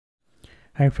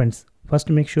Hi friends, first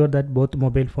make sure that both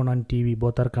mobile phone and TV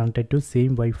both are connected to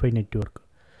same Wi-Fi network.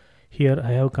 Here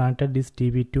I have connected this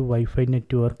TV to Wi-Fi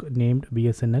network named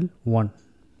BSNL 1.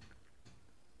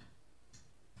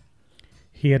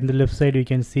 Here in the left side you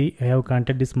can see I have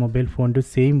connected this mobile phone to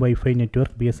same Wi-Fi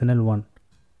network BSNL 1.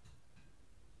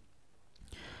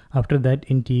 After that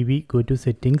in TV go to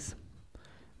settings,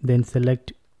 then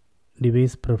select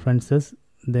device preferences,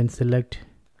 then select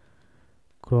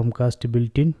Chromecast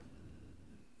built-in,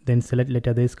 then select let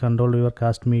others control your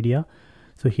cast media.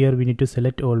 So here we need to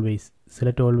select always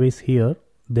here.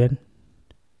 Then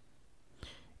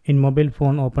in mobile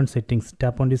phone open settings,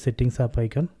 tap on the settings app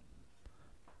icon,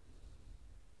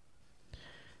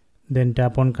 then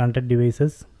tap on connected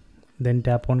devices, then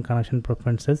tap on connection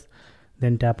preferences,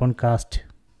 then tap on cast.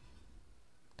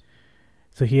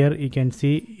 So here you can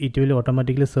see it will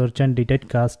automatically search and detect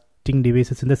casting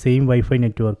devices in the same Wi-Fi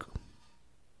network.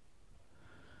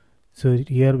 So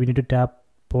here we need to tap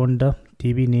on the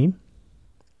TV name,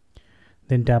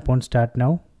 then tap on start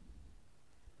now.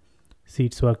 See,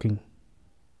 it's working.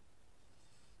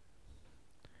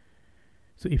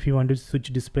 So if you want to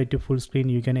switch display to full screen,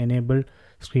 you can enable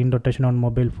screen rotation on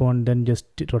mobile phone, then just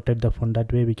rotate the phone.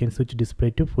 That way we can switch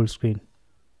display to full screen.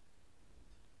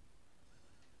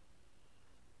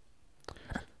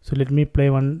 So let me play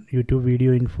one YouTube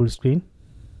video in full screen.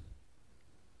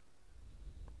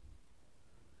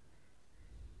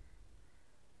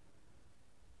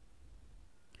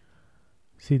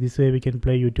 See, this way we can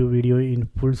play YouTube video in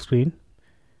full screen.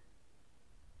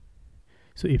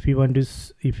 So if you want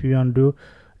to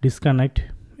disconnect,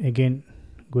 again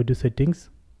go to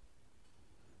settings,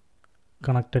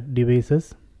 connected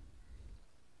devices,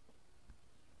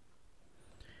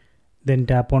 then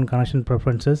tap on connection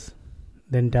preferences,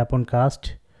 then tap on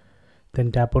cast,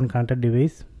 then tap on connected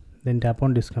device, then tap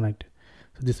on disconnect.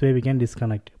 So this way we can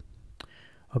disconnect.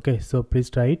 Okay, so please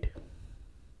try it.